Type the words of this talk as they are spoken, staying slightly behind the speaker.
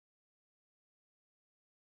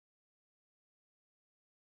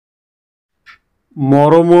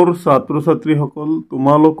মৰমৰ ছাত্ৰ-ছাত্ৰীসকল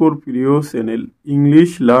তোমালোকৰ প্ৰিয় চেনেল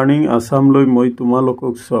ইংলিছ লাৰ্নিং আসামলৈ মই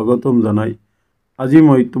তোমালোকক স্বাগতম জনাই আজি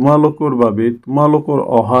মই তোমালোকৰ বাবে তোমালোকৰ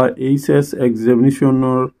অহা এইচএছ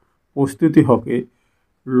এক্সামিনেশ্যনৰ প্ৰস্তুতি হকে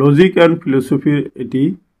লজিক এণ্ড ফিলছফিৰ এটি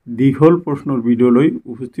দীঘল প্ৰশ্নৰ ভিডিঅ'লৈ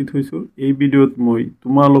উপস্থিত হৈছো। এই ভিডিঅ'ত মই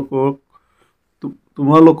তোমালোকৰ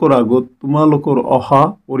আগত তোমালোকৰ অহা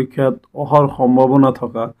পৰীক্ষাত অহাৰ সম্ভাৱনা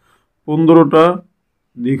থকা 15টা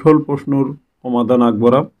দীঘল প্ৰশ্নৰ সমাধান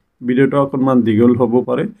আগবঢ়াম। ভিডিঅ'টো অকণমান দীঘল হ'ব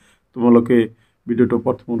পাৰে, তোমালোকে ভিডিঅ'টো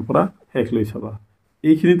প্ৰথমৰ পৰা শেষলৈ চাবা।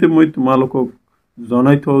 এইখিনিতে মই তোমালোকক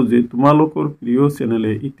জনাই থওঁ যে তোমালোকৰ প্ৰিয়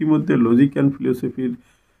চেনেলে ইতিমধ্যে লজিক এণ্ড ফিলছফিৰ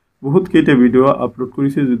বহুত কেইটা ভিডিঅ' আপলোড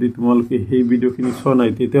কৰিছে। যদি তোমালোকে সেই ভিডিঅ'খিনি চোৱা নাই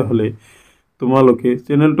তেতিয়াহ'লে তোমালোকে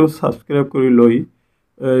চেনেলটো ছাবস্ক্ৰাইব কৰি লৈ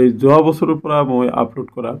যোৱা বছৰৰ পৰা মই আপলোড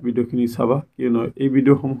কৰা ভিডিঅ'খিনি চাবা, কিয়নো এই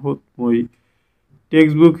ভিডিঅ'সমূহত মই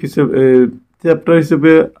টেক্সট বুক হিচাপে চেপ্টাৰ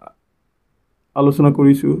হিচাপে আলোচনা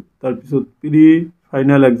কৰিছোঁ। তাৰপিছত প্ৰি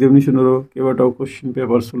ফাইনেল এক্সামিনেশ্যনৰো কেইবাটাও কুৱেশ্যন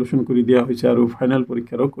পেপাৰ সলিউশ্যন কৰি দিয়া হৈছে আৰু ফাইনেল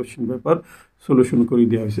পৰীক্ষাৰো কুৱেশ্যন পেপাৰ সলিউশ্যন কৰি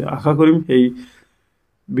দিয়া হৈছে। আশা কৰিম সেই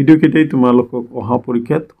ভিডিঅ'কেইটাই তোমালোকক অহা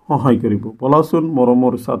পৰীক্ষাত সহায় কৰিব। বলাচোন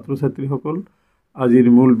মৰমৰ ছাত্ৰ-ছাত্ৰীসকল, আজিৰ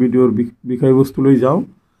মূল ভিডিঅ'ৰ বিষয়বস্তুলৈ যাওঁ।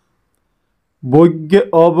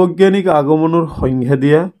 অবৈজ্ঞানিক আগমনৰ সংজ্ঞা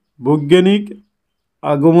দিয়া। বৈজ্ঞানিক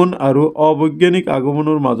আগমন আৰু অবৈজ্ঞানিক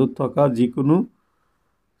আগমনৰ মাজত থকা যিকোনো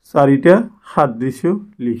 4টা সাদৃশ্য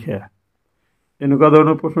লিখা। এনেকুৱা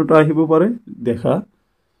ধৰণৰ প্ৰশ্নটো আহিব পাৰে। দেখা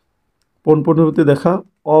পোনপ্ৰথমতে দেখা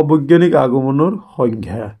অবৈজ্ঞানিক আগমনৰ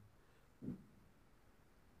সংজ্ঞা।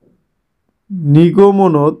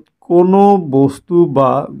 নিগমনত কোনো বস্তু বা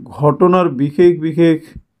ঘটনাৰ বিশেষ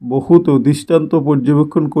বহুতো দৃষ্টান্ত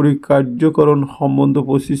পৰ্যবেক্ষণ কৰি কাৰ্যকৰণ সম্বন্ধ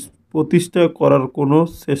প্ৰতিষ্ঠা কৰাৰ কোনো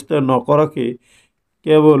চেষ্টা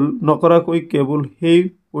নকৰাকৈ কেৱল সেই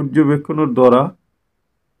পৰ্যবেক্ষণৰ দ্বাৰা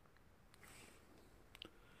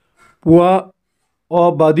পোৱা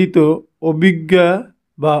অবাধিত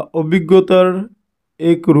অভিজ্ঞতাৰ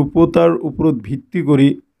এক ৰূপতাৰ ওপৰত ভিত্তি কৰি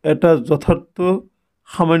এটা যথাৰ্থ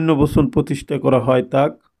সামান্য বচন প্ৰতিষ্ঠা কৰা হয়,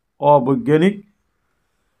 তাক অবৈজ্ঞানিক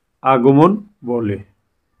আগমন বলে।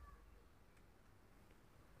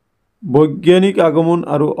 বৈজ্ঞানিক আগমন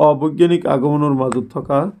আৰু অবৈজ্ঞানিক আগমনৰ মাজত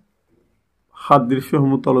থকা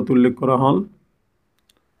সাদৃশ্যসমূহ তলত উল্লেখ কৰা হ'ল।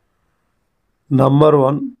 নাম্বাৰ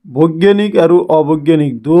 1, বৈজ্ঞানিক আৰু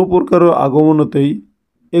অবৈজ্ঞানিক দুই প্ৰকাৰৰ আগমনতেই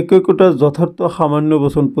একোটা যথাৰ্থ সামান্য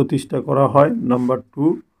বচন প্ৰতিষ্ঠা কৰা হয়। নাম্বাৰ 2,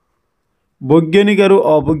 বৈজ্ঞানিক আৰু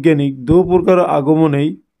অবৈজ্ঞানিক দুই প্ৰকাৰৰ আগমনেই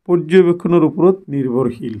পৰ্যবেক্ষণৰ ওপৰত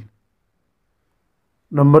নিৰ্ভৰশীল।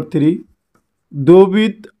 নাম্বাৰ 3,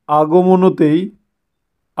 দুবিধ আগমনতেই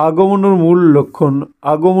আগমনৰ মূল লক্ষণ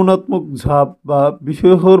আগমনাত্মক ঝাপ বা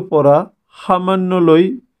বিষয়ৰ পৰা সামান্যলৈ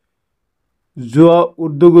যোৱা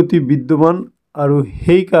ঊৰ্ধ্বগতি বিদ্যমান আৰু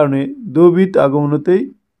সেইকাৰণে দুবিধ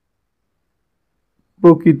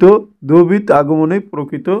আগমনেই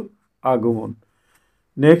প্ৰকৃত আগমন।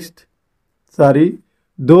 নেক্সট 4,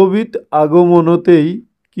 দুবিধ আগমনতেই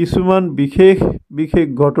কিছুমান বিশেষ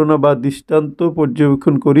ঘটনা বা দৃষ্টান্ত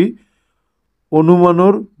পৰ্যবেক্ষণ কৰি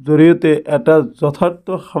অনুমানৰ জৰিয়তে এটা যথাৰ্থ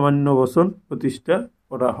সামান্য বচন প্ৰতিষ্ঠা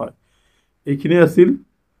কৰা হয়। এইখিনি আছিল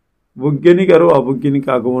বৈজ্ঞানিক আৰু অবৈজ্ঞানিক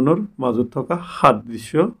আগমনৰ মাজত থকা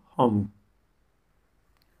সাদৃশ্যসমূহ।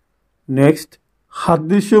 নেক্সট,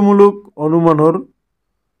 সাদৃশ্যমূলক অনুমানৰ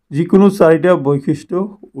যিকোনো 4টা বৈশিষ্ট্য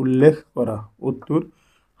উল্লেখ কৰা। উত্তৰ,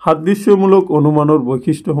 সাদৃশ্যমূলক অনুমানৰ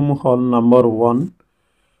বৈশিষ্ট্যসমূহ হ'ল নাম্বাৰ 1,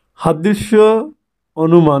 সাদৃশ্য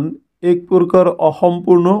অনুমান এক প্ৰকাৰ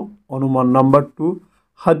অসম্পূৰ্ণ অনুমান। নাম্বাৰ 2,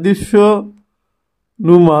 সাদৃশ্য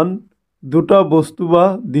অনুমান দুটা বস্তু বা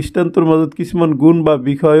দৃষ্টান্তৰ মাজত কিছুমান গুণ বা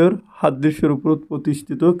বিষয়ৰ সাদৃশ্যৰ ওপৰত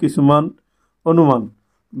প্ৰতিষ্ঠিত কিছুমান অনুমান,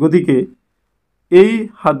 গতিকে এই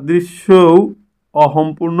সাদৃশ্যও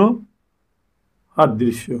অসম্পূৰ্ণ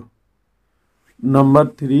সাদৃশ্য। নাম্বাৰ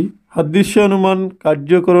 3, সাদৃশ্য অনুমান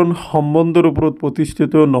কাৰ্যকৰণ সম্বন্ধৰ ওপৰত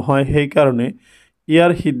প্ৰতিষ্ঠিত নহয়, সেইকাৰণে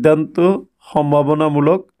ইয়াৰ সিদ্ধান্ত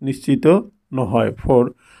সম্ভাৱনামূলক নিশ্চিত নহয়। 4,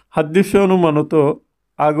 সাদৃশ্য অনুমানতো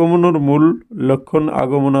আগমনৰ মূল লক্ষণ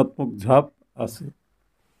আগমনাত্মক ঝাপ আছে।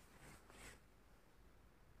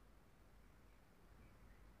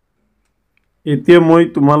 এতিয়া মই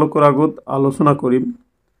তোমালোকৰ আগত আলোচনা কৰিম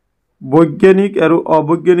বৈজ্ঞানিক আৰু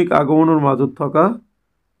অবৈজ্ঞানিক আগমনৰ মাজত থকা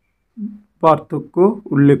পাৰ্থক্য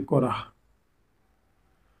উল্লেখ কৰা।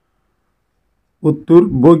 উত্তৰ,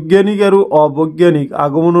 বৈজ্ঞানিক আৰু অবৈজ্ঞানিক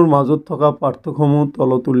আগমনৰ মাজত থকা পাৰ্থক্যসমূহ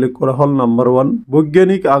তলত উল্লেখ কৰা হ'ল। নাম্বাৰ 1,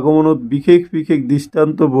 বৈজ্ঞানিক আগমনত বিশেষ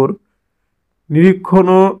দৃষ্টান্তবোৰ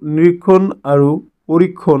নিৰীক্ষণ আৰু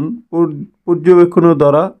পৰ্যবেক্ষণৰ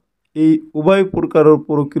দ্বাৰা এই উভয় প্ৰকাৰৰ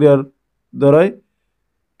প্ৰক্ৰিয়াৰ দ্বাৰাই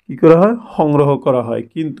কি কৰা হয় সংগ্ৰহ কৰা হয়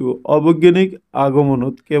কিন্তু অবৈজ্ঞানিক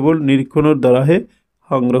আগমনত কেৱল নিৰীক্ষণৰ দ্বাৰাহে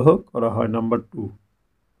সংগ্ৰহ কৰা হয় নাম্বাৰ 2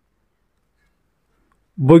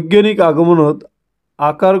 বৈজ্ঞানিক আগমনত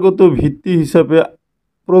আকাৰগত ভিত্তি হিচাপে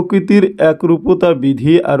প্ৰকৃতিৰ একৰূপতা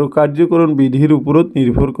বিধি আৰু কাৰ্যকৰণ বিধিৰ ওপৰত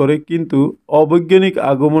নিৰ্ভৰ কৰে কিন্তু অবৈজ্ঞানিক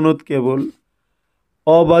আগমনত কেৱল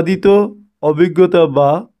অবাধিত অভিজ্ঞতা বা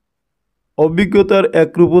অভিজ্ঞতাৰ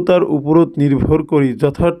একৰূপতাৰ ওপৰত নিৰ্ভৰ কৰি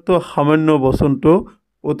যথাৰ্থ সামান্য বচন্ত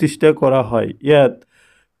প্ৰতিষ্ঠা কৰা হয় ইয়াত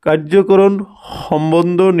কাৰ্যকৰণ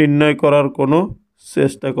সম্বন্ধ নিৰ্ণয় কৰাৰ কোনো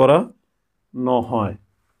চেষ্টা কৰা নহয়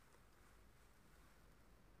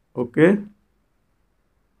ওকে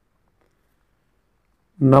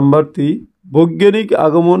নাম্বার 3 বৈজ্ঞানিক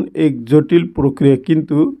আগমন এক জটিল প্রক্রিয়া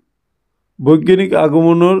কিন্তু বৈজ্ঞানিক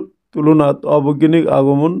আগমনের তুলনাত অবৈজ্ঞানিক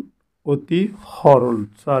আগমন অতি সরল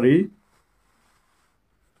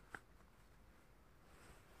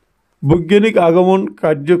বৈজ্ঞানিক আগমন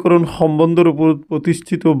কার্যকরণ সম্বন্ধের উপর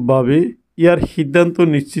প্রতিষ্ঠিতভাবে ইয়ার সিদ্ধান্ত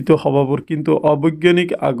নিশ্চিত হবার কিন্তু অবৈজ্ঞানিক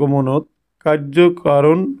আগমনত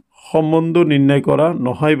কার্যকারণ সম্বন্ধ নির্ণয় করা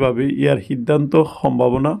নহয় বাবে ইয়াৰ সিদ্ধান্ত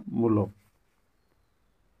সম্ভাৱনামূলক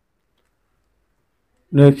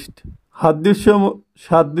নেক্সট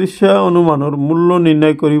সাদৃশ্য অনুমানৰ মূল্য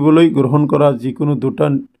নিৰ্ণয় কৰিবলৈ গ্ৰহণ কৰা যিকোনো দুটা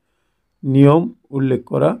নিয়ম উল্লেখ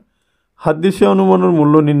কৰা সাদৃশ্য অনুমানৰ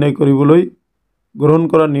মূল্য নিৰ্ণয় কৰিবলৈ গ্ৰহণ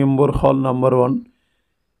কৰা নিয়মবোৰ হ'ল নাম্বাৰ 1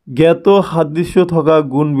 জ্ঞাত সাদৃশ্য থকা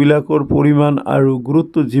গুণবিলাকৰ পৰিমাণ আৰু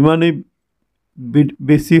গুৰুত্ব যিমানেই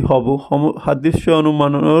বেছি হ'ব সাদৃশ্য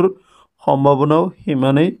অনুমানৰ সম্ভাৱনাও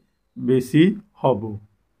সিমানেই বেছি হ'ব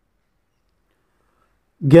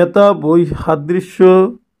জ্ঞাতা সাদৃশ্য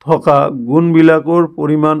থকা গুণবিলাকৰ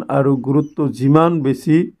পৰিমাণ আৰু গুৰুত্ব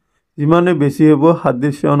যিমানে বেছি হ'ব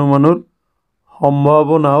সাদৃশ্য অনুমানৰ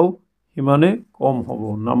সম্ভাৱনাও সিমানে কম হ'ব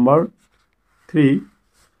নাম্বাৰ 3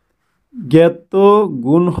 জ্ঞাত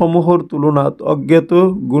গুণসমূহৰ তুলনাত অজ্ঞাত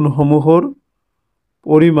গুণসমূহৰ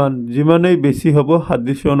পৰিমাণ যিমানেই বেছি হ'ব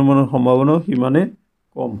সাদৃশ্য অনুমানৰ সম্ভাৱনাও সিমানে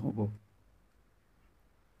কম হ'ব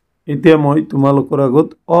এতিয়া মই তোমালোকৰ আগত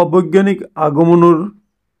অবৈজ্ঞানিক আগমনৰ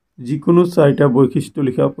যিকোনো 4টা বৈশিষ্ট্য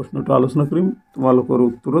লিখা প্ৰশ্নটো আলোচনা কৰিম তোমালোকৰ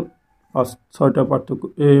উত্তৰত 6টা পাৰ্থক্য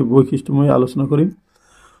বৈশিষ্ট্য মই আলোচনা কৰিম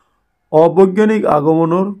অবৈজ্ঞানিক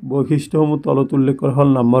আগমনৰ বৈশিষ্ট্যসমূহ তলত উল্লেখ কৰা হ'ল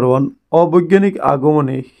নাম্বাৰ 1 অবৈজ্ঞানিক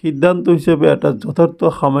আগমনে সিদ্ধান্ত হিচাপে এটা যথাৰ্থ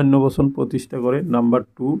সামান্য বচন প্ৰতিষ্ঠা কৰে নাম্বাৰ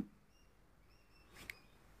 2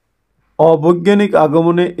 অবৈজ্ঞানিক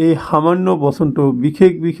আগমনে এই সামান্য বচনটো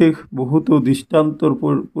বিশেষ বহুতো দৃষ্টান্তৰ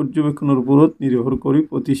পৰ্যবেক্ষণৰ ওপৰত নিৰ্ভৰ কৰি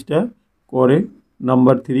প্ৰতিষ্ঠা কৰে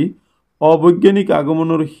নাম্বাৰ 3 অবৈজ্ঞানিক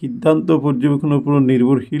আগমনৰ সিদ্ধান্ত পৰ্যবেক্ষণৰ ওপৰত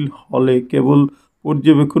নিৰ্ভৰশীল হ'লে কেৱল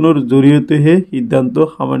পৰ্যবেক্ষণৰ জৰিয়তেহে সিদ্ধান্ত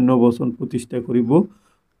সামান্য বচন প্ৰতিষ্ঠা কৰিব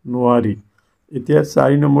নোৱাৰি এতিয়া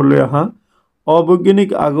 4 নম্বৰলৈ আহা অবৈজ্ঞানিক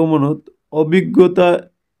আগমনত অভিজ্ঞতা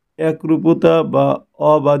একৰূপতা বা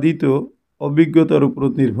অবাধিত অভিজ্ঞতাৰ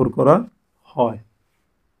ওপৰত নিৰ্ভৰ কৰা হয়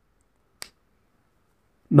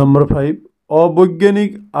নম্বৰ 5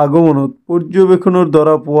 অবৈজ্ঞানিক আগমনত পৰ্যবেক্ষণৰ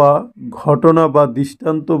দ্বাৰা পোৱা ঘটনা বা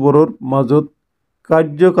দৃষ্টান্তবোৰৰ মাজত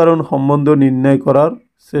কাৰ্যকাৰণ সম্বন্ধ নিৰ্ণয় কৰাৰ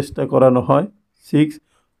চেষ্টা কৰা নহয় 6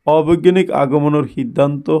 অবৈজ্ঞানিক আগমনৰ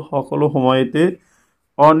সিদ্ধান্ত সকলো সময়তে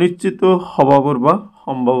অনিশ্চিত স্বভাৱৰ বা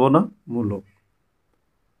সম্ভাৱনামূলক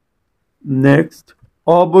নেক্সট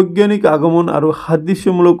অবৈজ্ঞানিক আগমন আৰু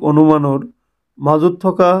সাদৃশ্যমূলক অনুমানৰ মাজত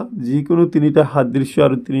থকা যিকোনো 3টা সাদৃশ্য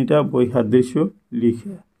আৰু 3টা বৈসাদৃশ্য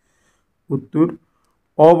লিখা উত্তৰ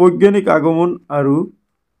অবৈজ্ঞানিক আগমন আৰু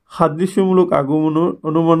সাদৃশ্যমূলক আগমনৰ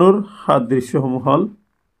অনুমানৰ সাদৃশ্যসমূহ হ'ল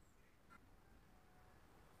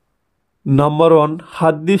নাম্বাৰ 1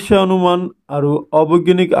 সাদৃশ্য অনুমান আৰু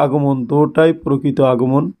অবৈজ্ঞানিক আগমন দুটাই প্ৰকৃত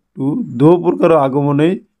আগমন 2 দুই প্ৰকাৰৰ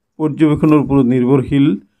আগমনেই পৰ্যবেক্ষণৰ ওপৰত নিৰ্ভৰশীল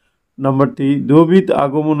নাম্বাৰ 3 দুবিধ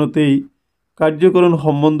আগমনতেই কাৰ্যকৰণ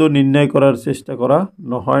সম্বন্ধ নিৰ্ণয় কৰাৰ চেষ্টা কৰা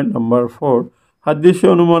নহয় নাম্বাৰ 4 সাদৃশ্য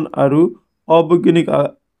অনুমান আৰু অবৈজ্ঞানিক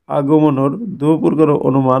আগমনৰ দুই প্ৰকাৰৰ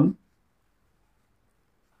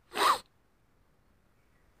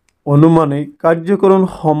অনুমানে কাৰ্যকৰণ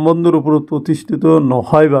সম্বন্ধৰ ওপৰত প্ৰতিষ্ঠিত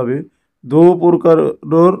নহয় বাবে দুই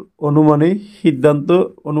প্ৰকাৰৰ অনুমানেই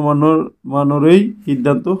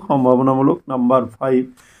সিদ্ধান্ত সম্ভাৱনামূলক নাম্বাৰ 5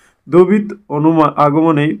 দুবিধ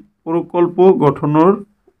আগমনেই প্ৰকল্প গঠনৰ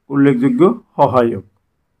উল্লেখযোগ্য সহায়ক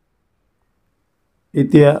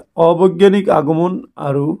এতিয়া অবৈজ্ঞানিক আগমন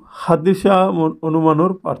আৰু সাদৃশ্য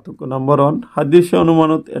অনুমানৰ পাৰ্থক্য নাম্বাৰ 1 সাদৃশ্য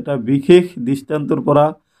অনুমানত এটা বিশেষ দৃষ্টান্তৰ পৰা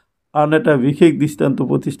আন এটা বিশেষ দৃষ্টান্ত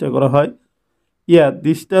প্ৰতিষ্ঠা কৰা হয় ইয়াত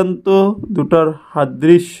দৃষ্টান্ত দুটাৰ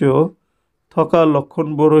সাদৃশ্য থকা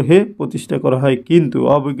লক্ষণবোৰহে প্ৰতিষ্ঠা কৰা হয় কিন্তু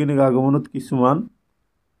অবৈজ্ঞানিক আগমনত কিছুমান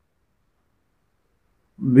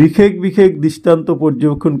বিশেষ বিশেষ দৃষ্টান্ত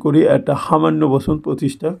পৰ্যবেক্ষণ কৰি এটা সামান্য বচন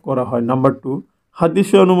প্ৰতিষ্ঠা কৰা হয়। নাম্বাৰ 2,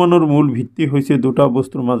 সাদৃশ্য অনুমানৰ মূল ভিত্তি হৈছে দুটা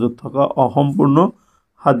বস্তুৰ মাজত থকা অসম্পূৰ্ণ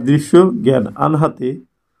সাদৃশ্য জ্ঞান। আনহাতে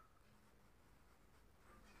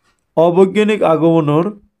অবৈজ্ঞানিক আগমনৰ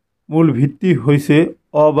মূল ভিত্তি হৈছে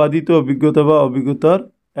অবাদিত অভিজ্ঞতা বা অভিজ্ঞতাৰ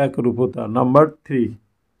একৰূপতা। নাম্বাৰ 3,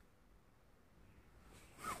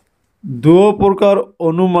 দুয়ো প্ৰকাৰ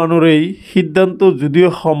অনুমানৰেই সিদ্ধান্ত যদিও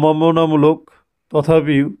সম্ভাৱনামূলক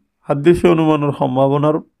তথাপিও সাদৃশ্য অনুমানৰ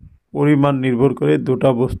সম্ভাৱনাৰ পৰিমাণ নিৰ্ভৰ কৰে দুটা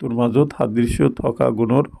বস্তুৰ মাজত সাদৃশ্য থকা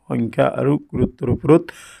গুণৰ সংখ্যা আৰু গুৰুত্বৰ ওপৰত।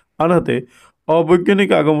 আনহাতে অবৈজ্ঞানিক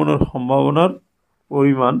আগমনৰ সম্ভাৱনাৰ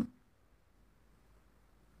পৰিমাণ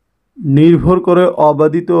নিৰ্ভৰ কৰে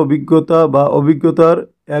অবাদিত অভিজ্ঞতা বা অভিজ্ঞতাৰ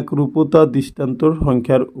একৰূপতা দৃষ্টান্তৰ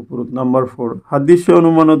সংখ্যাৰ ওপৰত। নাম্বাৰ 4, সাদৃশ্য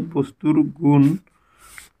অনুমানত বস্তুৰ গুণ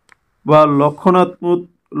বা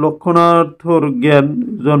লক্ষণাৰ্থৰ জ্ঞান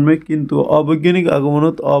জন্মে, কিন্তু অবৈজ্ঞানিক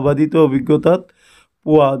আগমনত অবাদিত অভিজ্ঞতাত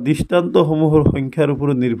পোৱা দৃষ্টান্তসমূহৰ সংখ্যাৰ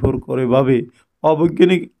ওপৰত নিৰ্ভৰ কৰে বাবে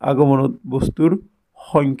অবৈজ্ঞানিক আগমনত বস্তুৰ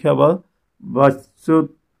সংখ্যা বা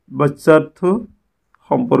বাচ্যাৰ্থ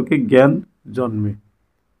সম্পৰ্কে জ্ঞান জন্মে।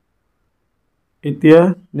 এতিয়া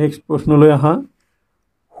নেক্সট প্ৰশ্নলৈ আহা।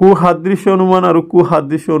 সুসাদৃশ্য অনুমান আৰু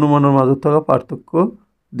কুসাদৃশ্য অনুমানৰ মাজত থকা পাৰ্থক্য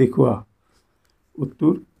দেখুওৱা।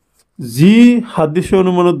 উত্তৰ, যি সাদৃশ্য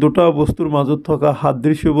অনুমানত দুটা বস্তুৰ মাজত থকা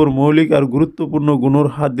সাদৃশ্যবোৰ মৌলিক আৰু গুৰুত্বপূৰ্ণ গুণৰ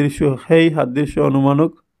সাদৃশ্য, সেই সাদৃশ্য অনুমানক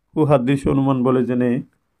সুসাদৃশ্য অনুমান বলে। যেনে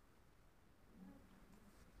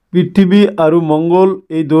পৃথিৱী আৰু মংগল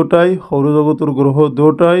এই দুটাই সৌৰজগতৰ গ্ৰহ,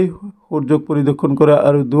 দুটাই সূৰ্যক পৰিদৰ্শন কৰে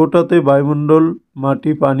আৰু দুটাতে বায়ুমণ্ডল,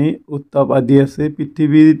 মাটি, পানী, উত্তাপ আদি আছে।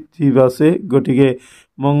 পৃথিৱীত জীৱ আছে, গতিকে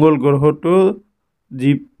মংগল গ্ৰহতো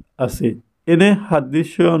জীৱ আছে। এনে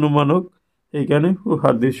সাদৃশ্য অনুমানক সেইকাৰণে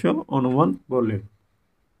সুসাদৃশ্য অনুমান বলে।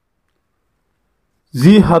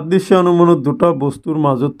 যি সাদৃশ্য অনুমানত দুটা বস্তুৰ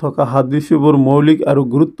মাজত থকা সাদৃশ্যবোৰ মৌলিক আৰু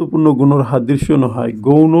গুৰুত্বপূৰ্ণ গুণৰ সাদৃশ্য নহয়,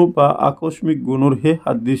 গৌণ বা আকস্মিক গুণৰহে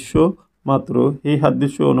সাদৃশ্য মাত্ৰ, সেই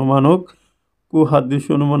সাদৃশ্য অনুমানক কুসাদৃশ্য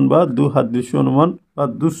অনুমান বা দুসাদৃশ্য অনুমান বা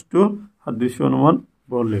দুষ্ট সাদৃশ্য অনুমান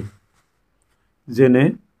বলে। যেনে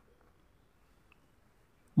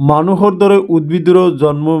মানুহৰ দৰে উদ্ভিদৰো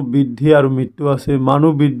জন্ম, বৃদ্ধি আৰু মৃত্যু আছে।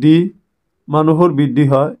 মানুহৰ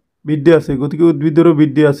বৃদ্ধি আছে, গতিকে উদ্ভিদৰো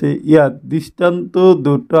বৃদ্ধি আছে। ইয়াত দৃষ্টান্ত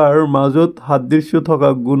দুটাৰ মাজত সাদৃশ্য থকা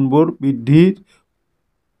গুণবোৰ বৃদ্ধিৰ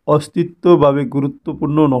অস্তিত্বৰ বাবে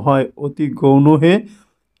গুৰুত্বপূৰ্ণ নহয়, অতি গৌণহে।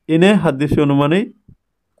 এনে সাদৃশ্য অনুমানেই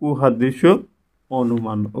কুসাদৃশ্য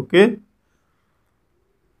অনুমান। অ'কে,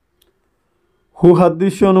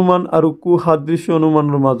 সুসাদৃশ্য অনুমান আৰু কুসাদৃশ্য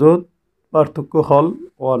অনুমানৰ মাজত পাৰ্থক্য হ'ল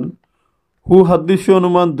 1, সুসাদৃশ্য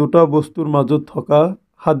অনুমান দুটা বস্তুৰ মাজত থকা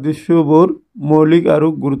সাদৃশ্যবোৰ মৌলিক আৰু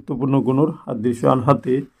গুৰুত্বপূৰ্ণ গুণৰ সাদৃশ্য।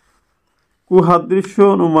 আনহাতে কুসাদৃশ্য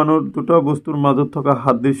অনুমানৰ দুটা বস্তুৰ মাজত থকা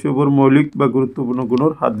সাদৃশ্যবোৰ মৌলিক বা গুৰুত্বপূৰ্ণ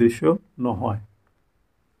গুণৰ সাদৃশ্য নহয়।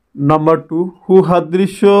 নাম্বাৰ 2,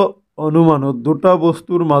 সুসাদৃশ্য অনুমানত দুটা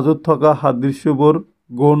বস্তুৰ মাজত থকা সাদৃশ্যবোৰ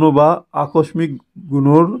গৌণ বা আকস্মিক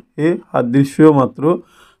গুণৰ হে সাদৃশ্য মাত্ৰ।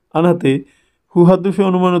 আনহাতে সুসাদৃশ্য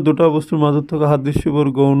অনুমানত দুটা বস্তুৰ মাজত থকা সাদৃশ্যবোৰ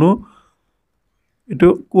গৌণ, এইটো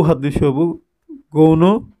কুসাদৃশ্য হ'ব, গৌণ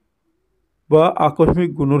বা আকস্মিক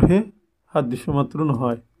গুণৰহে সাদৃশ্য মাত্ৰ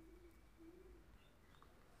নহয়।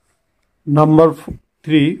 নাম্বাৰ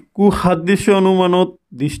 3, কুসাদৃশ্য অনুমানত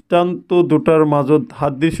দৃষ্টান্ত দুটাৰ মাজত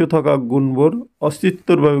সাদৃশ্য থকা গুণবোৰ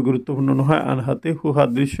অস্তিত্বৰ বাবে গুৰুত্বপূৰ্ণ নহয়, আনহাতে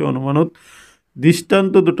সুসাদৃশ্য অনুমানত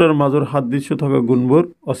দৃষ্টান্ত দুটাৰ মাজৰ সাদৃশ্য থকা গুণবোৰ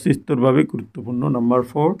অস্তিত্বৰ বাবে গুৰুত্বপূৰ্ণ। নাম্বাৰ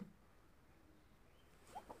 4,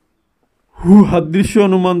 সুসাদৃশ্য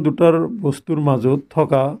অনুমান দুটাৰ বস্তুৰ মাজত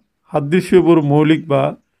থকা সাদৃশ্যবোৰ মৌলিক বা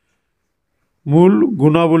মূল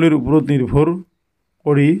গুণাৱলীৰ ওপৰত নিৰ্ভৰ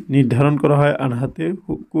কৰি নিৰ্ধাৰণ কৰা হয়, আনহাতে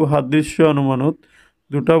কুসাদৃশ্য অনুমানত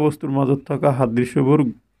দুটা বস্তুৰ মাজত থকা সাদৃশ্যবোৰ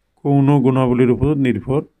গৌণ গুণাৱলীৰ ওপৰত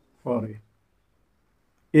নিৰ্ভৰ কৰে।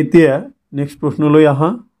 এতিয়া নেক্সট প্ৰশ্নলৈ আহা।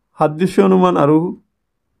 সাদৃশ্য অনুমান আৰু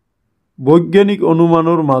বৈজ্ঞানিক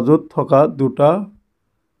অনুমানৰ মাজত থকা দুটা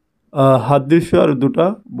সাদৃশ্য আৰু দুটা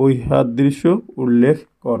বৈসাদৃশ্য উল্লেখ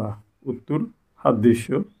কৰা। উত্তৰ, সাদৃশ্য।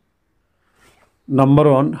 নাম্বাৰ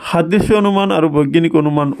 1, সাদৃশ্য অনুমান আৰু বৈজ্ঞানিক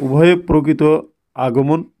অনুমান উভয়ে প্ৰকৃত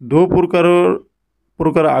আগমন, দুই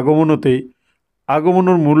প্ৰকাৰ আগমনতেই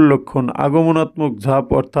আগমনৰ মূল লক্ষণ আগমনাত্মক ঝাপ,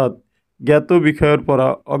 অৰ্থাৎ জ্ঞাত বিষয়ৰ পৰা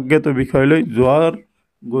অজ্ঞাত বিষয়লৈ যোৱাৰ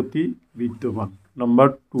গতি বিদ্যমান। নাম্বাৰ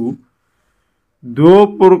 2, দুই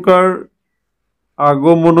প্ৰকাৰ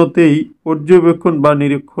আগমনতেই পৰ্যবেক্ষণ বা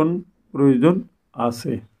নিৰীক্ষণ প্ৰয়োজন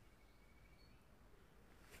আছে।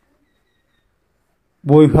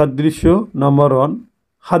 বৈসাদৃশ্য। নাম্বাৰ 1,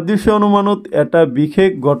 সাদৃশ্য অনুমানত এটা বিশেষ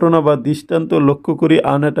ঘটনা বা দৃষ্টান্ত লক্ষ্য কৰি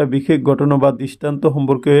আন এটা বিশেষ ঘটনা বা দৃষ্টান্ত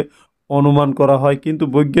সম্পৰ্কে অনুমান কৰা হয়, কিন্তু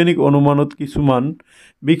বৈজ্ঞানিক অনুমানত কিছুমান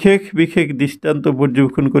বিশেষ বিশেষ দৃষ্টান্ত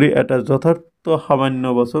পৰ্যবেক্ষণ কৰি এটা যথাৰ্থ সামান্য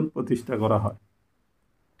বচন প্ৰতিষ্ঠা কৰা হয়।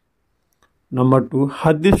 নম্বৰ 2,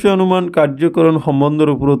 সাদৃশ্য অনুমান কাৰ্যকৰণ সম্বন্ধৰ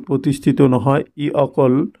ওপৰত প্ৰতিষ্ঠিত নহয়, ই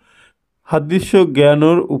অকল সাদৃশ্য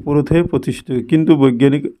জ্ঞানৰ ওপৰতহে প্ৰতিষ্ঠিত, কিন্তু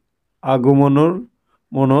বৈজ্ঞানিক আগমনৰ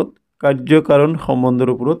মনত কাৰ্যকাৰণ সম্বন্ধৰ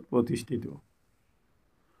ওপৰত প্ৰতিষ্ঠিত।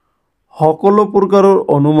 সকলো প্ৰকাৰৰ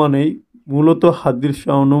অনুমানেই মূলতঃ সাদৃশ্য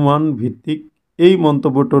অনুমান ভিত্তিক। এই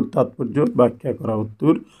মন্তব্যটোৰ তাৎপৰ্য ব্যাখ্যা কৰা।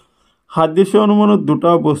 উত্তৰ, সাদৃশ্য অনুমানত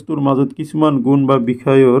দুটা বস্তুৰ মাজত কিছুমান গুণ বা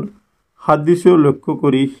বিষয়ৰ সাদৃশ্য লক্ষ্য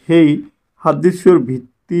কৰি সেই সাদৃশ্যৰ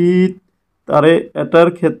ভিত্তিত তাৰে এটাৰ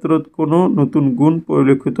ক্ষেত্ৰত কোনো নতুন গুণ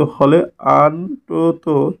পৰিলক্ষিত হ'লে আনটোত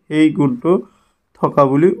সেই গুণটো থকা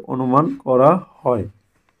বুলি অনুমান কৰা হয়।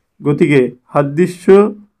 গতিকে সাদৃশ্য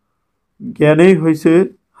জ্ঞানেই হৈছে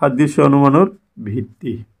সাদৃশ্য অনুমানৰ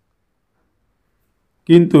ভিত্তি।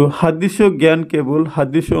 কিন্তু সাদৃশ্য জ্ঞান কেৱল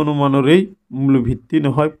সাদৃশ্য অনুমানৰেই মূল ভিত্তি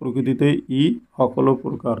নহয়, প্ৰকৃততে ই সকলো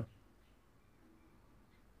প্ৰকাৰ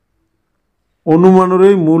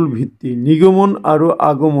অনুমানৰেই মূল ভিত্তি। নিগমন আৰু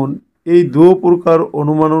আগমন এই দুয়ো প্ৰকাৰ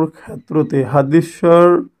অনুমানৰ ক্ষেত্ৰতে সাদৃশ্যৰ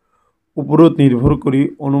ওপৰত নিৰ্ভৰ কৰি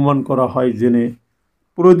অনুমান কৰা হয়। যেনে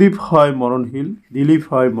প্ৰদীপ হয় মৰণশীল, দিলীপ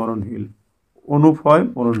হয় মৰণশীল, অনুপ হয়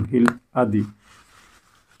মৰণশীল আদি।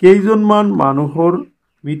 কেইজনমান মানুহৰ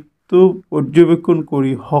মৃত্যু পৰ্যবেক্ষণ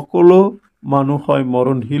কৰি সকলো মানুহ হয়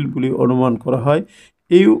মৰণশীল বুলি অনুমান কৰা হয়।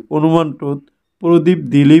 এই অনুমানটোত প্ৰদীপ,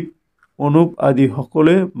 দিলীপ, অনুপ আদি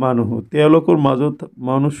সকলোৱে মানুহ, তেওঁলোকৰ মাজত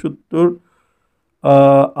মনুষ্যত্ব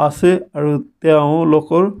আছে আৰু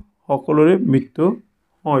তেওঁলোকৰ সকলোৰে মৃত্যু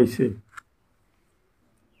হৈছে।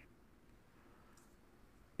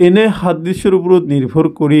 এনে সাদৃশ্যৰ ওপৰত নিৰ্ভৰ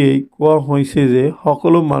কৰিয়েই কোৱা হৈছে যে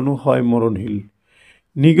সকলো মানুহ হয় মৰণশীল।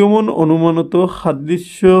 নিগমন অনুমানতো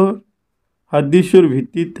সাদৃশ্যৰ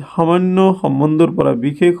ভিত্তিত সামান্য সম্বন্ধৰ পৰা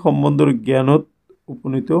বিশেষ সম্বন্ধৰ জ্ঞানত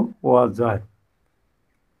উপনীত হোৱা যায়।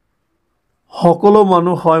 সকলো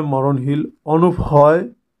মানুহ হয় মৰণশীল, অনুপ হয়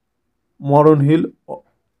মৰণশীল,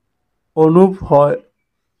 অনুপ হয়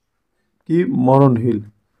কি মৰণশীল,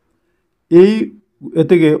 এই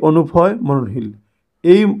এতেকে অনুপ হয় মৰণশীল।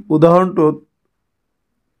 এই উদাহৰণটোত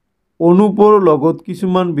অনুপৰ লগত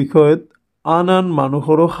কিছুমান বিষয়ত আন আন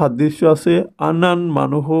মানুহৰো সাদৃশ্য আছে, আন আন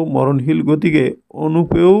মানুহো মৰণশীল, গতিকে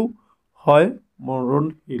অনুপেও হয়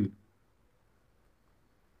মৰণশীল।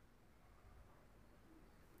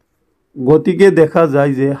 গতিকে দেখা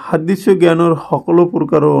যায় যে সাদৃশ্য জ্ঞানৰ সকলো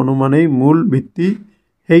প্ৰকাৰৰ অনুমানেই মূল ভিত্তি।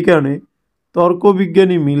 সেইকাৰণে তৰ্ক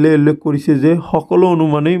বিজ্ঞানী মিলে উল্লেখ কৰিছে যে সকলো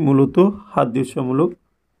অনুমানেই মূলতঃ সাদৃশ্যমূলক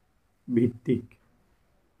ভিত্তিক।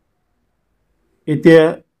 এতিয়া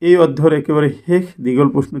এই অধ্যায়ৰ একেবাৰে শেষ দীঘল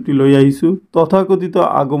প্ৰশ্নটি লৈ আহিছোঁ। তথাকথিত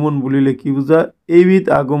আগমন বুলিলে কি বুজা? এইবিধ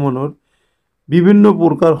আগমনৰ বিভিন্ন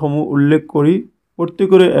প্ৰকাৰসমূহ উল্লেখ কৰি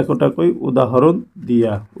প্ৰত্যেকৰে একোটাকৈ উদাহৰণ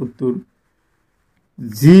দিয়া। উত্তৰ,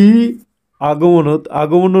 যি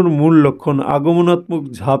আগমনৰ মূল লক্ষণ আগমনাত্মক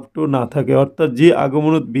ঝাপটো নাথাকে, অৰ্থাৎ যি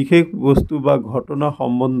আগমনত বিশেষ বস্তু বা ঘটনা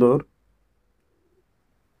সম্বন্ধৰ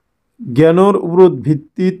জ্ঞানৰ ওপৰত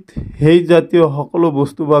ভিত্তিত সেই জাতীয় সকলো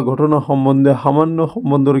বস্তু বা ঘটনা সম্বন্ধে সামান্য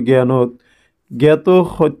সম্বন্ধৰ জ্ঞানত জ্ঞাত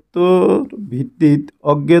সত্যৰ ভিত্তিত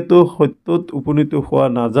অজ্ঞাত সত্যত উপনীত হোৱা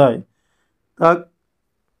নাযায়, তাক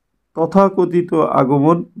তথাকথিত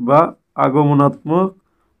আগমন বা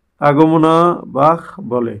আগমনাভাস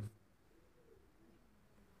বলে।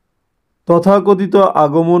 তথাকথিত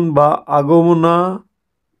আগমন বা আগমনাভাস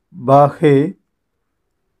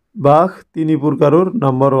তিনি প্ৰকাৰৰ।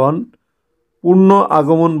 নম্বৰ 1, পূৰ্ণ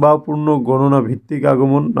আগমন বা পূৰ্ণ গণনা ভিত্তিক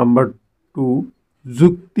আগমন। নম্বৰ 2,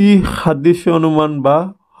 যুক্তি সাদৃশ্য অনুমান বা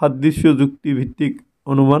সাদৃশ্য যুক্তি ভিত্তিক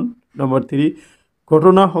অনুমান। নম্বৰ 3,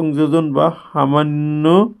 ঘটনা সংযোজন বা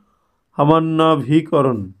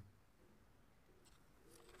সামান্যাভিকৰণ।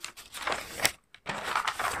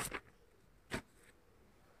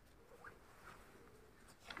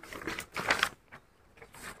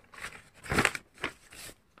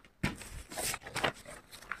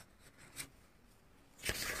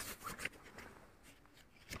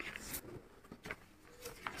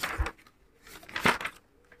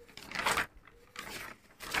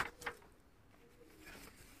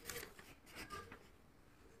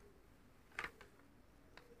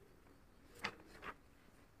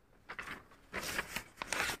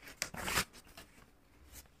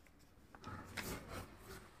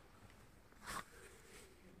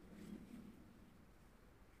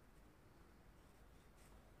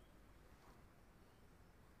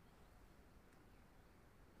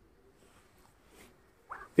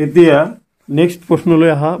 এতিয়া নেক্সট প্ৰশ্নলৈ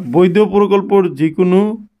আহা। বৈধ প্ৰকল্পৰ যিকোনো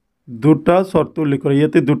দুটা শৰ্ত উল্লেখ কৰা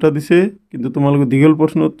ইয়াতে দুটা দিছে কিন্তু তোমালোকে দীঘল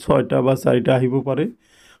প্ৰশ্নত 6টা বা 4টা আহিব পাৰে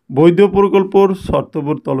বৈধ প্ৰকল্পৰ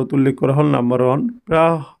শৰ্তবোৰ তলত উল্লেখ কৰা হ'ল নাম্বাৰ 1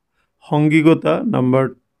 প্ৰাসংগিকতা নাম্বাৰ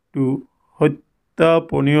 2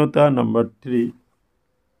 সত্যাপনীয়তা নাম্বাৰ 3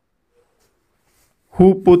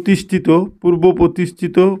 সুপ্ৰতিষ্ঠিত পূৰ্ব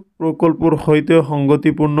প্ৰতিষ্ঠিত প্ৰকল্পৰ সৈতে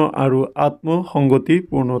সংগতিপূৰ্ণ আৰু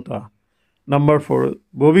আত্মসংগতিপূৰ্ণতা নাম্বাৰ 4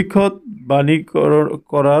 ভৱিষ্যত বাণী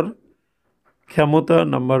কৰাৰ ক্ষমতা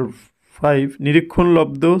নাম্বাৰ 5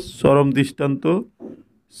 নিৰীক্ষণলব্ধ চৰম দৃষ্টান্ত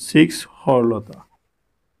 6 সৰলতা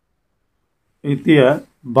এতিয়া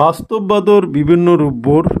বাস্তৱবাদৰ বিভিন্ন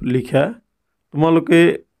ৰূপবোৰ লিখা তোমালোকে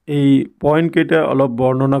এই পয়েন্ট কেইটা অলপ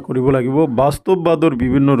বৰ্ণনা কৰিব লাগিব বাস্তৱবাদৰ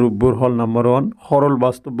বিভিন্ন ৰূপবোৰ হ'ল নাম্বাৰ 1 সৰল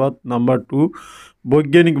বাস্তৱবাদ নাম্বাৰ 2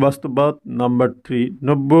 বৈজ্ঞানিক বাস্তৱবাদ নাম্বাৰ 3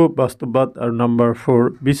 নব্য বাস্তৱবাদ আৰু নাম্বাৰ 4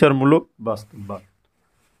 বিচাৰমূলক বাস্তৱবাদ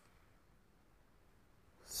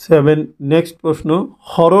 7 নেক্সট প্ৰশ্ন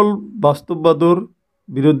সৰল বাস্তৱবাদৰ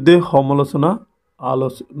বিৰুদ্ধে সমালোচনা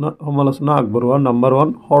আগবঢ়োৱা নাম্বাৰ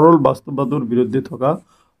 1 সৰল বাস্তৱবাদৰ বিৰুদ্ধে থকা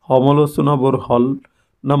সমালোচনাবোৰ হ'ল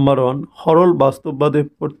নাম্বাৰ 1 সৰল বাস্তৱবাদে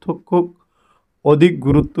প্ৰত্যক্ষক অধিক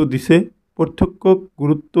গুৰুত্ব দিছে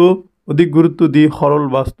অধিক গুৰুত্ব দি সৰল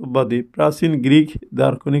বাস্তৱবাদী প্ৰাচীন গ্ৰীক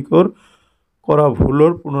দাৰ্শনিকৰ কৰা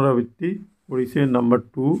ভুলৰ পুনৰাবৃত্তি কৰিছে নাম্বাৰ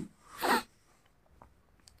 2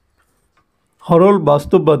 সৰল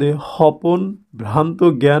বাস্তৱবাদে সপোন ভ্ৰান্ত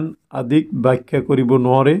জ্ঞান আদিক ব্যাখ্যা কৰিব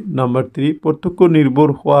নোৱাৰে নাম্বাৰ 3 প্ৰত্যক্ষ নিৰ্ভৰ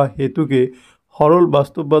হোৱা হেতুকে সৰল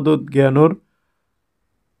বাস্তৱবাদত জ্ঞানৰ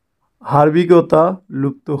হাৰ্বিকতা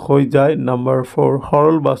লুপ্ত হৈ যায় নাম্বাৰ 4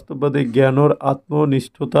 সৰল বাস্তৱবাদে জ্ঞানৰ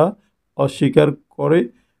আত্মনিষ্ঠতা অস্বীকাৰ কৰে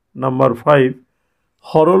নাম্বাৰ 5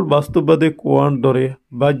 সৰল বাস্তৱবাদে কোৱাৰ দৰে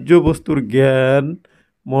বাহ্য বস্তুৰ জ্ঞান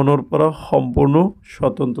মনৰ পৰা সম্পূৰ্ণ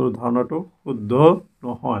স্বতন্ত্ৰ ধাৰণাটো শুদ্ধ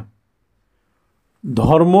নহয়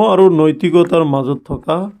ধৰ্ম আৰু নৈতিকতাৰ মাজত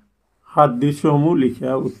থকা সাদৃশ্যসমূহ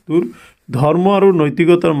লিখা উত্তৰ ধৰ্ম আৰু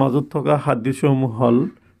নৈতিকতাৰ মাজত থকা সাদৃশ্যসমূহ হ'ল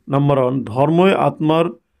নাম্বাৰ 1 ধৰ্মই আত্মাৰ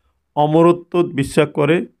অমৰত্বত বিশ্বাস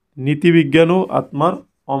কৰে নীতিবিজ্ঞানও আত্মাৰ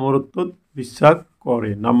অমৰত্বত বিশ্বাস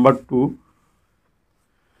কৰে নাম্বাৰ 2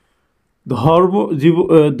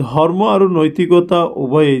 ধৰ্ম আৰু নৈতিকতা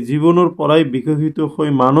উভয়ে জীৱনৰ পৰাই বিকশিত হৈ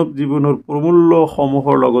মানৱ জীৱনৰ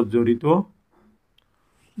প্ৰমূল্যসমূহৰ লগত জড়িত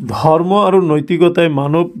ধৰ্ম আৰু নৈতিকতাই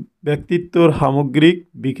মানৱ ব্যক্তিত্বৰ সামগ্ৰিক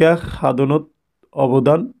বিকাশ সাধনত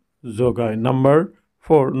অৱদান যোগায় নাম্বাৰ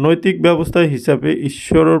 4 নৈতিক ব্যৱস্থা হিচাপে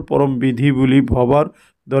ঈশ্বৰৰ পৰম বিধি বুলি ভবাৰ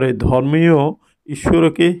দৰে ধৰ্মীয়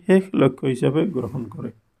ঈশ্বৰকে শেষ লক্ষ্য হিচাপে গ্ৰহণ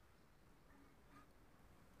কৰে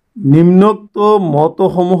নিম্নোক্ত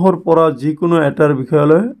মতসমূহৰ পৰা যিকোনো এটাৰ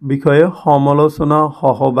বিষয়ে সমালোচনা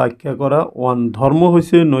সহ ব্যাখ্যা কৰা 1 ধৰ্ম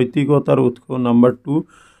হৈছে নৈতিকতাৰ উৎস নাম্বাৰ 2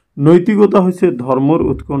 নৈতিকতা হৈছে ধৰ্মৰ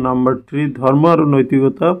উৎস নাম্বাৰ 3 ধৰ্ম আৰু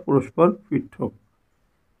নৈতিকতা পৰস্পৰ পৃথক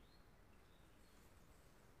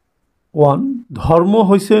 1 ধৰ্ম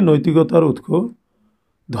হৈছে নৈতিকতাৰ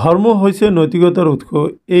উৎস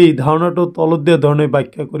এই ধাৰণাটো তলত দিয়া ধৰণে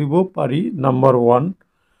ব্যাখ্যা কৰিব পাৰি নাম্বাৰ 1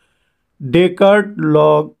 ডেকাৰ্ট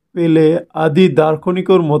লক পেলে আদি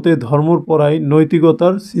দাৰ্শনিকৰ মতে ধৰ্মৰ পৰাই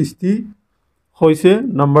নৈতিকতাৰ সৃষ্টি হৈছে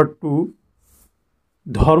নাম্বাৰ 2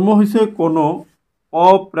 ধৰ্ম হৈছে কোনো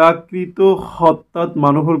অপ্ৰাকৃত সত্তাত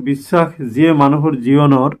মানুহৰ বিশ্বাস যিয়ে মানুহৰ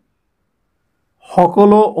জীৱনৰ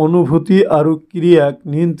সকলো অনুভূতি আৰু ক্ৰিয়াক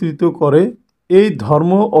নিয়ন্ত্ৰিত কৰে এই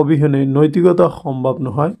ধৰ্ম অবিহনে নৈতিকতা সম্ভৱ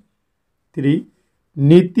নহয় 3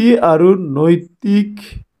 নীতি আৰু নৈতিক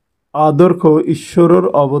আদৰ্শ ঈশ্বৰৰ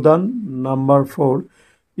অৱদান নাম্বাৰ 4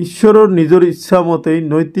 ঈশ্বৰৰ নিজৰ ইচ্ছামতেই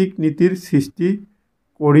নৈতিক নীতিৰ সৃষ্টি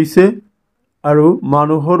কৰিছে আৰু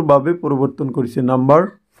মানুহৰ বাবে পৰিৱৰ্তন কৰিছে নাম্বাৰ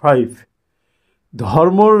 5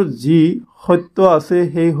 ধৰ্মৰ যি সত্য আছে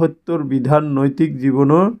সেই সত্যৰ বিধান নৈতিক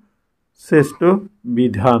জীৱনৰ শ্ৰেষ্ঠ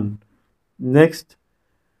বিধান নেক্সট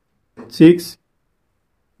 6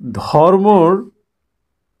 ধৰ্মৰ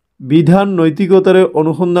বিধান নৈতিকতাৰে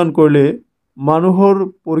অনুসন্ধান কৰিলে মানুহৰ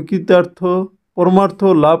পৰমাৰ্থ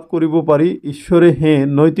লাভ কৰিব পাৰি ঈশ্বৰে হে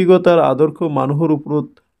নৈতিকতাৰ আদৰ্শ মানুহৰ ওপৰত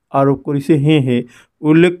আৰোপ কৰিছে হে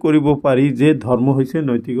উল্লেখ কৰিব পাৰি যে ধৰ্ম হৈছে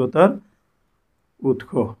নৈতিকতাৰ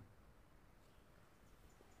উৎস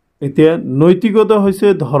এতিয়া নৈতিকতা হৈছে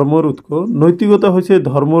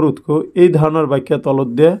ধৰ্মৰ উৎস এই ধাৰণাৰ ব্যাখ্যা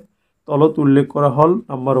তলত উল্লেখ কৰা হ'ল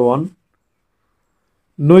নাম্বাৰ 1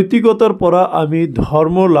 নৈতিকতাৰ পৰা আমি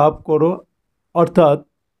ধৰ্ম লাভ কৰোঁ অৰ্থাৎ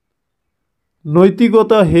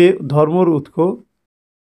নৈতিকতা হে ধৰ্মৰ উৎস